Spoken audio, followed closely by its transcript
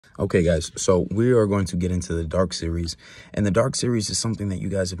Okay, guys, so we are going to get into the Dark series. And the Dark series is something that you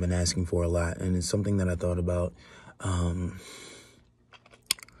guys have been asking for a lot. And it's something that I thought about.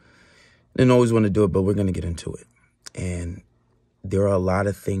 Didn't always want to do it, but we're going to get into it. And there are a lot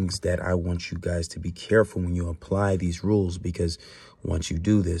of things that I want you guys to be careful when you apply these rules, because once you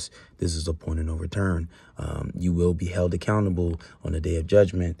do this, this is a point of no return. You will be held accountable on the day of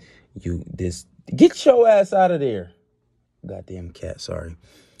judgment. Get your ass out of there. Goddamn cat, sorry.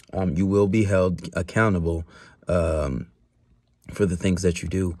 You will be held accountable for the things that you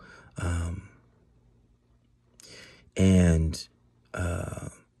do. And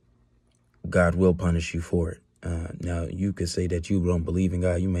God will punish you for it. Now, you could say that you don't believe in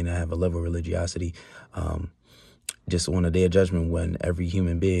God. You may not have a level of religiosity. Just on a day of judgment, when every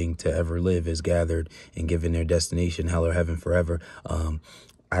human being to ever live is gathered and given their destination, hell or heaven forever.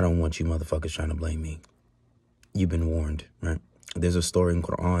 I don't want you motherfuckers trying to blame me. You've been warned, right? There's a story in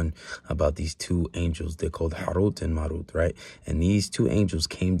Quran about these two angels. They're called Harut and Marut, right? And these two angels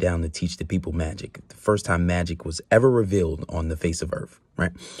came down to teach the people magic. The first time magic was ever revealed on the face of earth,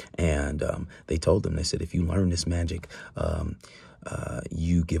 right? And they told them, they said, if you learn this magic,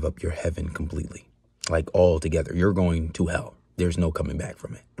 you give up your heaven completely, like all together. You're going to hell. There's no coming back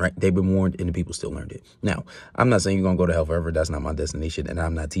from it, right? They've been warned and the people still learned it. Now, I'm not saying you're going to go to hell forever. That's not my destination. And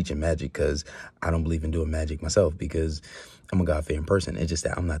I'm not teaching magic because I don't believe in doing magic myself, because I'm a God-fearing person. It's just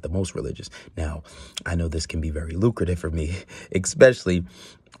that I'm not the most religious. Now, I know this can be very lucrative for me, especially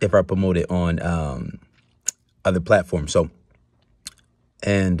if I promote it on other platforms. So,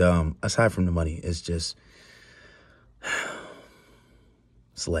 and aside from the money, it's just,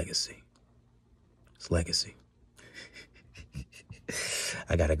 it's legacy. It's legacy.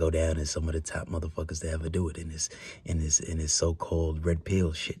 I gotta go down as some of the top motherfuckers that ever do it in this so-called red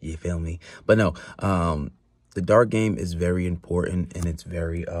pill shit. You feel me? But no, the dark game is very important, and it's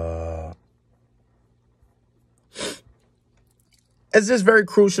very it's just very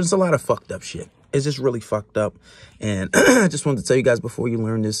crucial. It's a lot of fucked up shit. It's just really fucked up. And I just wanted to tell you guys before you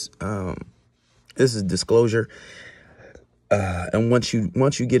learn this, this is disclosure. And once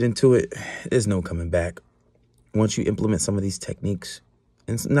you get into it, there's no coming back. Once you implement some of these techniques,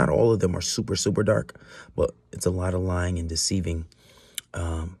 and not all of them are super, super dark, but it's a lot of lying and deceiving.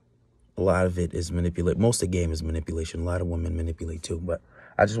 A lot of it is manipulate. Most of the game is manipulation. A lot of women manipulate too. But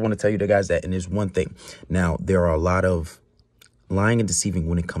I just want to tell you guys that, and there's one thing. Now, there are a lot of lying and deceiving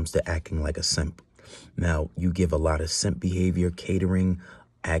when it comes to acting like a simp. Now, you give a lot of simp behavior, catering,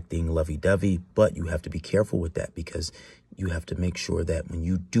 acting lovey-dovey, but you have to be careful with that, because you have to make sure that when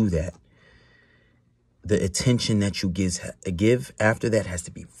you do that, the attention that you give after that has to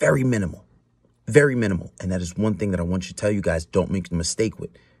be very minimal. Very minimal. And that is one thing that I want you to tell you guys, don't make the mistake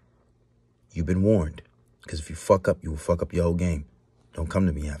with. You've been warned. Because if you fuck up, you will fuck up your whole game. Don't come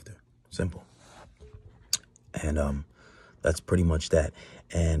to me after. Simple. And that's pretty much that.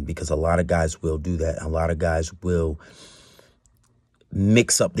 And because a lot of guys will do that. A lot of guys will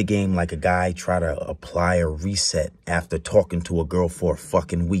mix up the game, like a guy try to apply a reset after talking to a girl for a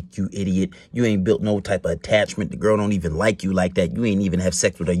fucking week. You idiot. You ain't built no type of attachment. The girl don't even like you like that. You ain't even have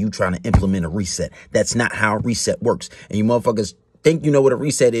sex with her. You trying to implement a reset. That's not how a reset works. And you motherfuckers think you know what a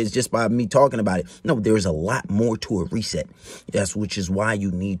reset is just by me talking about it. No, there's a lot more to a reset. Which is why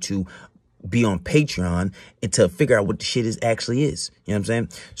you need to be on Patreon and to figure out what the shit actually is. You know what I'm saying?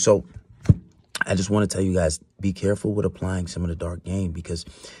 So I just want to tell you guys, be careful with applying some of the dark game, because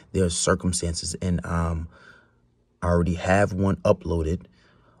there are circumstances, and I already have one uploaded.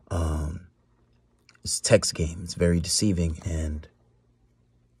 It's a text game. It's very deceiving and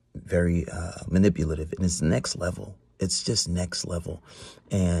very manipulative, and it's next level. It's just next level.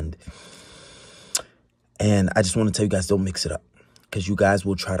 And I just want to tell you guys, don't mix it up. Because you guys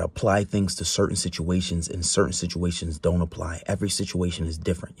will try to apply things to certain situations, and certain situations don't apply. Every situation is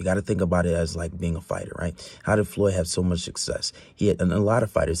different. You got to think about it as like being a fighter, right? How did Floyd have so much success? And a lot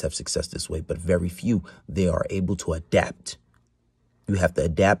of fighters have success this way, but very few, they are able to adapt. You have to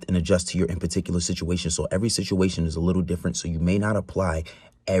adapt and adjust to your in particular situation. So every situation is a little different. So you may not apply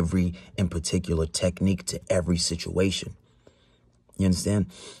every in particular technique to every situation. You understand?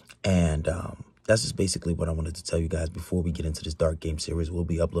 And that's just basically what I wanted to tell you guys before we get into this dark game series. We'll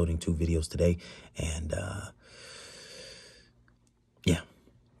be uploading 2 videos today. And yeah.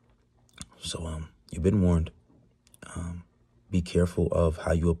 So you've been warned. Be careful of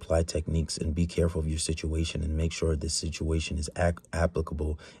how you apply techniques, and be careful of your situation, and make sure this situation is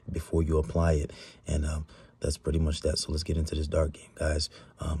applicable before you apply it. And that's pretty much that. So let's get into this dark game, guys.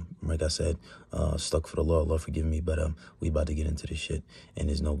 Like I said, stuck for the law. Lord forgive me, but we about to get into this shit, and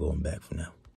there's no going back from now.